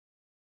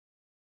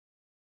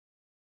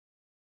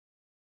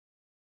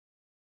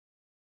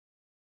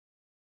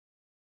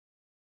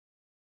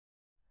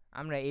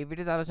আমরা এই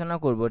ভিডিওতে আলোচনা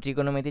করব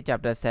ট্রিগোনোমেট্রি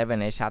চ্যাপ্টার 7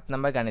 এর 7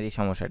 নম্বর গাণিতিক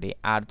সমস্যাটি।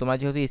 আর তোমরা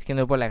যেহেতু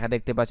স্ক্রিনের উপর লেখা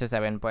দেখতে পাচ্ছ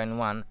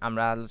 7.1,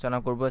 আমরা আলোচনা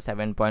করব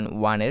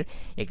 7.1 এর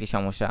একটি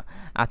সমস্যা।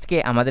 আজকে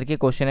আমাদেরকে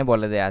কোশ্চেনে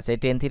বলে দেয়া আছে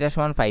tan θ =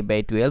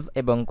 5/12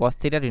 এবং cos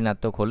θ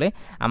ঋণাত্মক হলে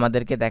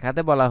আমাদেরকে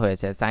দেখাতে বলা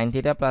হয়েছে sin θ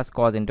 +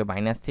 cos * -θ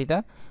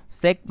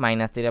sec -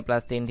 θ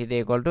 + tan θ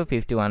 =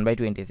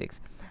 51/26।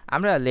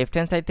 আমরা লেফট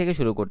হ্যান্ড সাইড থেকে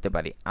শুরু করতে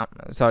পারি,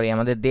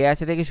 আমাদের দেয়া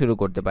আছে থেকে শুরু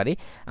করতে পারি।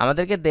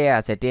 আমাদেরকে দেয়া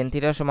আছে tan θ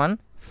 =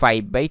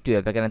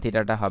 5/12, এখানে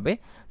থিটাটা হবে।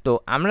 তো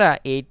আমরা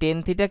এই tan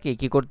থিটাকে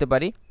কি করতে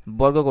পারি,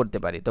 বর্গ করতে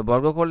পারি। তো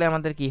বর্গ করলে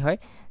আমাদের কি হয়,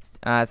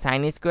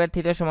 sin স্কয়ার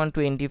থিটা =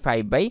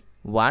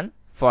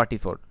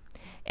 25/144।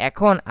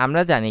 এখন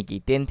আমরা জানি কি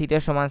tan থিটা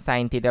 =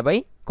 sin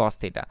θ/cos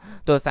θ।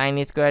 তো sin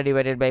square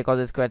 / cos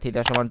square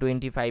theta =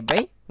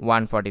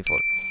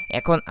 25/144।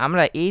 এখন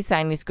আমরা এই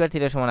sin স্কয়ার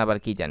থিটা সমান আবার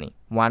কি জানি,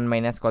 1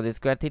 - cos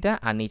স্কয়ার থিটা,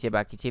 আর নিচে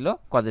বাকি ছিল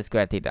cos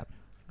স্কয়ার থিটা,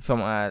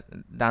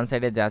 ডান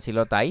সাইডে যা ছিল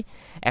তাই।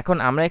 এখন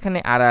আমরা এখানে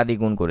আর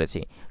গুণ করেছি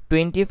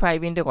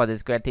 25 * cos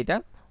স্কয়ার থিটা,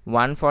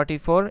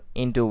 144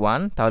 *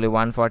 1, তাহলে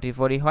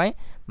 144ই হয়,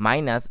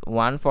 মাইনাস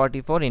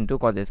 144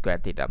 * cos স্কয়ার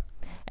থিটা।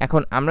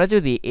 এখন আমরা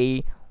যদি এই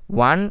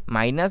 1 -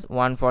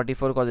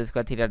 144 cos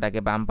স্কয়ার থিটাটাকে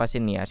বাম পাশে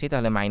নিয়ে আসি,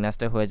 তাহলে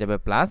মাইনাসটা হয়ে যাবে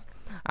প্লাস,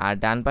 আর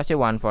ডান পাশে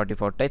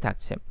 144টাই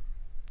থাকছে।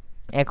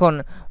 এখন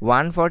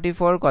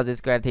 144 cos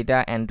square theta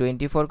and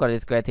 24 cos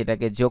square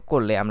থিটাকে যোগ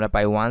করলে আমরা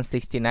পাই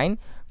 169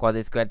 cos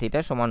স্কয়ার থিটা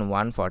 =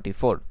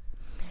 144।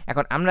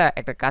 এখন আমরা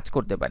একটা কাজ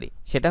করতে পারি,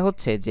 সেটা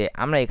হচ্ছে যে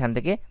আমরা এখান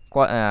থেকে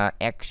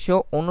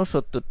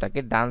 169টাকে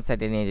ডান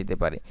সাইডে নিয়ে যেতে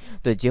পারি।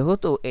 তো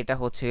যেহেতু এটা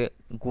হচ্ছে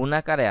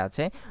গুণাকারে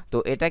আছে, তো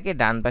এটাকে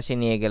ডান পাশে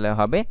নিয়ে গেলে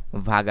হবে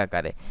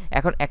ভাগাকারে।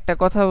 এখন একটা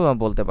কথা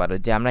বলতে পারো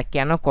যে আমরা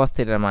কেন cos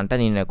থিটার মানটা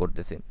নির্ণয়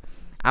করতেছি।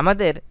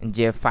 আমাদের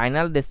যে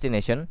ফাইনাল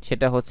ডেস্টিনেশন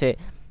সেটা হচ্ছে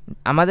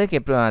আমাদেরকে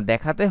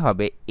দেখাতে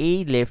হবে এই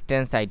লেফট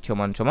হ্যান্ড সাইড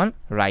সমান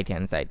রাইট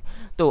হ্যান্ড সাইড।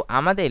 তো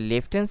আমাদের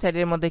লেফট হ্যান্ড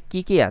সাইডের মধ্যে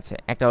কি আছে,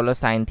 একটা হলো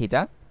sin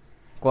theta,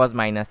 cos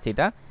 -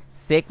 theta,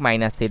 sec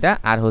 - theta,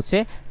 আর হচ্ছে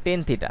tan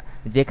থিটা।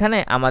 যেখানে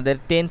আমাদের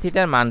tan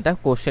থিটার মানটা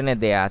কোশ্চেনে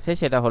দেয়া আছে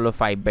সেটা হলো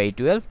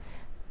 5/12।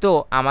 তো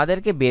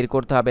আমাদেরকে বের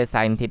করতে হবে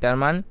sin থিটার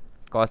মান,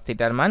 cos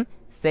থিটার মান,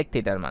 sec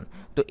থিটার মান।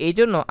 তো এই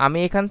জন্য আমি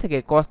এখান থেকে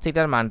cos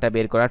থিটার মানটা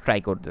বের করার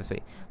ট্রাই করতেছি।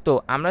 তো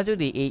আমরা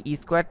যদি এই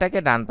স্কোয়ারটাকে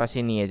ডান পাশে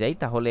নিয়ে যাই,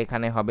 তাহলে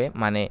এখানে হবে,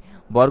 মানে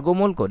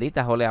বর্গমূল করি,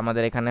 তাহলে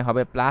আমাদের এখানে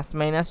হবে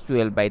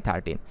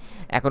 +-12/13।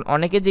 এখন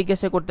অনেকে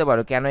জিজ্ঞাসা করতে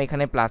পারো কেন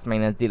এখানে প্লাস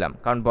মাইনাস দিলাম,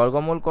 কারণ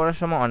বর্গমূল করার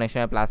সময় অনেক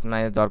সময় প্লাস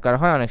মাইনাস দরকার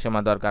হয়, অনেক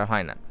সময় দরকার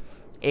হয় না।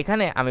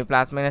 এখানে আমি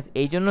প্লাস মাইনাস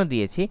এই জন্য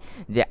দিয়েছি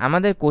যে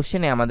আমাদের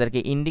কোশ্চেনে আমাদেরকে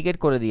ইন্ডিকেট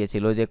করে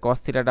দিয়েছিল যে cos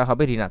থিটাটা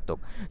হবে ঋণাত্মক।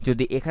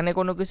 যদি এখানে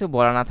কোনো কিছু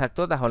বলা না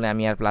থাকতো তাহলে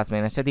আমি আর প্লাস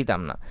মাইনাসটা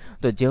দিতাম না।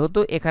 তো যেহেতু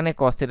এখানে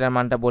cos থিটার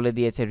মানটা বলে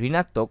দিয়েছে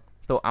ঋণাত্মক,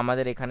 তো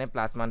আমাদের এখানে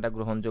প্লাস মানটা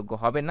গ্রহণযোগ্য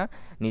হবে না,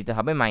 নিতে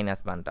হবে মাইনাস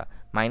মানটা,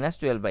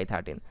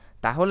 -12/13।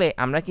 তাহলে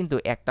আমরা কিন্তু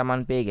একটা মান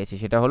পেয়ে গেছি,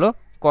 সেটা হলো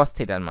cos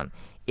থিটার মান।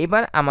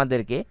 এবার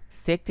আমাদেরকে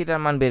sec থিটার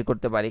মান বের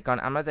করতে পারি, কারণ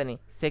আমরা জানি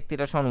sec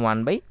থিটা =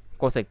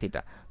 1/cosec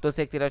থিটা। তো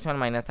sec থিটা =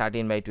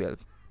 -13/12।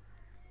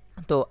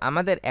 তো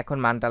আমাদের এখন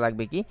মানটা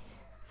লাগবে কি,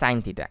 sin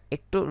থিটা।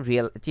 একটু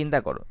রিয়েল চিন্তা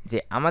করো যে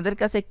আমাদের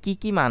কাছে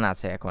কি মান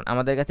আছে। এখন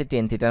আমাদের কাছে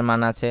tan থিটার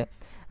মান আছে,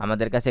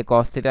 আমাদের কাছে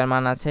cos থিটার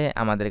মান আছে,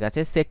 আমাদের কাছে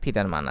sec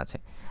থিটার মান আছে।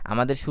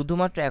 আমাদের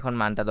শুধুমাত্র এখন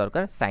মানটা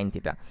দরকার sin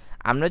থিটা।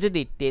 আমরা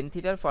যদি tan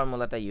থিটার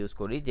ফর্মুলাটা ইউজ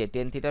করি যে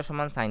tan theta =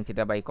 sin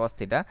θ/cos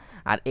theta,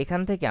 আর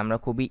এখান থেকে আমরা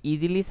খুবই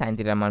ইজিলি sin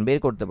থিটার মান বের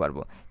করতে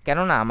পারবো,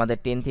 কেননা আমাদের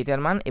tan থিটার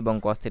মান এবং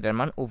cos থিটার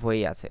মান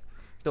উভয়ই আছে।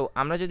 তো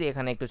আমরা যদি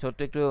এখানে একটু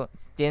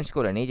চেঞ্জ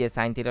করে নিই যে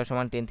sin theta =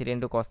 tan theta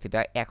 * cos theta,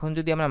 এখন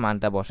যদি আমরা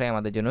মানটা বসাই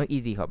আমাদের জন্য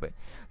ইজি হবে।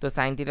 তো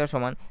sin থিটা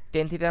 =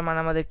 tan থিটার মান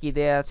আমাদের কি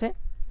দেয়া আছে,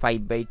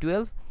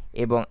 5/12,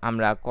 এবং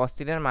আমরা cos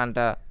থিটার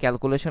মানটা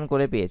ক্যালকুলেশন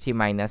করে পেয়েছি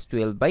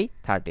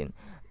 -12/13।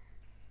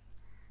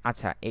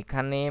 আচ্ছা,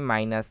 এখানে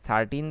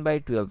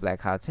 -13/12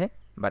 লেখা আছে,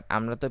 বাট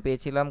আমরা তো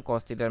পেয়েছিলাম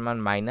cos থিটার মান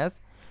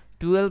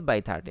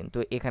 -12/13। তো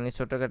এখানে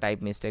ছোট্ট একটা টাইপ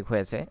মিস্টেক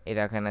হয়েছে,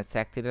 এটা এখানে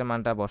sec থিটার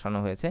মানটা বসানো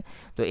হয়েছে,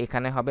 তো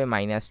এখানে হবে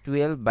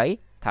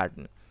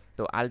 -12/13।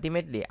 তো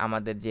আলটিমেটলি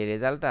আমাদের যে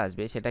রেজাল্টটা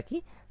আসবে সেটা কি,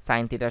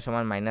 sin থিটা =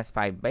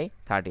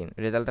 -5/13।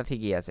 রেজাল্টটা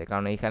ঠিকই আছে,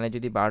 কারণ এখানে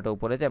যদি 12টা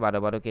উপরে যায়,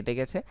 12 কেটে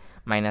গেছে,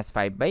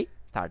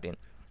 -5/13।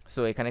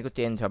 সো এখানে একটু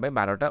চেঞ্জ হবে,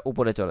 12টা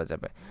উপরে চলে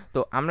যাবে। তো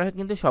আমরা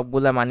কিন্তু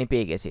সবগুলা মানই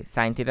পেয়ে গেছি,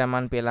 sin থিটার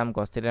মান পেলাম,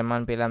 cos থিটার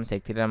মান পেলাম,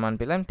 sec থিটার মান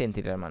পেলাম, tan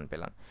থিটার মান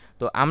পেলাম।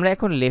 তো আমরা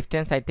এখন লেফট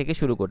হ্যান্ড সাইড থেকে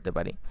শুরু করতে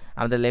পারি।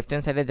 আমাদের লেফট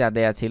হ্যান্ড সাইডে যা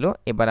দেয়া ছিল,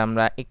 এবার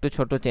আমরা একটু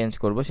ছোট চেঞ্জ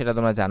করব, সেটা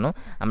তোমরা জানো।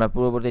 আমরা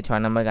পূর্ববর্তী 6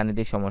 নম্বর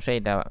গাণিতিক সমস্যা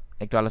এটা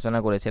একটু আলোচনা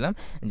করেছিলাম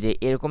যে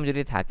এরকম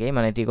যদি থাকে,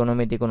 মানে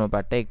ট্রিগোনোমেট্রি কোনো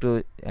পার্টটা একটু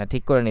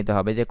ঠিক করে নিতে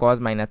হবে যে cos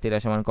 - থিটা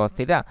 = cos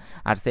থিটা,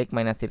 আর sec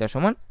 - থিটা =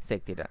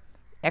 sec থিটা।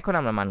 এখন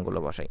আমরা মানগুলো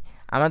বসাই।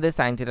 আমাদের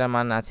sin থিটার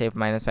মান আছে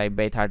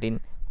 -5/13,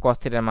 cos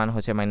থিটার মান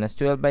হচ্ছে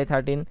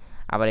 -12/13,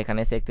 আবার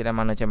এখানে sec থিটার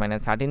মান হচ্ছে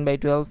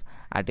 -13/12,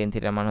 আর tan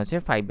থিটার মান হচ্ছে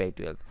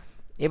 5/12।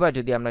 এবার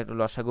যদি আমরা একটু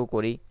লসাগু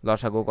করি,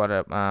 লসাগু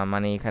করার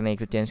মানে এখানে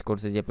একটু চেঞ্জ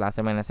করছি যে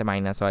প্লাসে মাইনাসে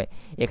মাইনাস হয়,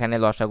 এখানে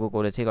লসাগু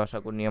করেছি,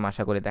 লসাগুর নিয়ম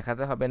আশা করি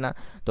দেখাতে হবে না।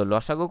 তো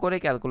লসাগু করে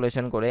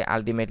ক্যালকুলেশন করে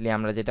আলটিমেটলি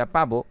আমরা যেটা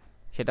পাবো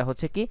সেটা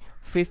হচ্ছে কি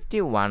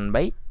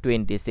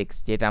 51/26,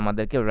 যেটা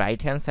আমাদেরকে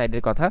রাইট হ্যান্ড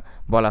সাইডের কথা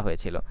বলা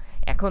হয়েছিল।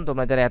 এখন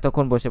তোমরা যারা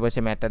এতক্ষণ বসে বসে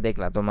ম্যাথটা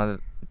দেখলা, তোমার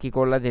কি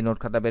করলা, যে নোট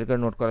খাতা বের করে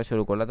নোট করা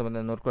শুরু করলা।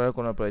 তোমাদের নোট করার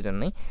কোনো প্রয়োজন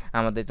নেই,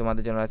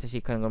 তোমাদের জন্য আছে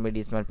শিক্ষাঙ্গন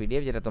বিডি স্মার্ট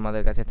পিডিএফ, যেটা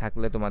তোমাদের কাছে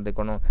থাকলে তোমাদের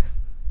কোনো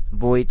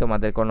বই,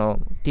 তোমাদের কোনো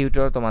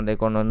টিউটর, তোমাদের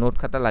কোনো নোট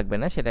খাতা লাগবে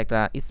না, সেটা একটা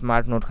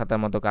স্মার্ট নোট খাতার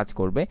মতো কাজ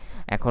করবে।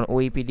 এখন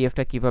ওই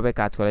পিডিএফটা কিভাবে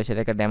কাজ করে সেটা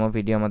একটা ডেমো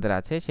ভিডিও আমাদের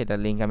আছে, সেটার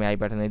লিঙ্ক আমি আই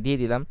বাটনে দিয়ে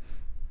দিলাম,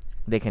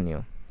 দেখে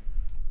নিও।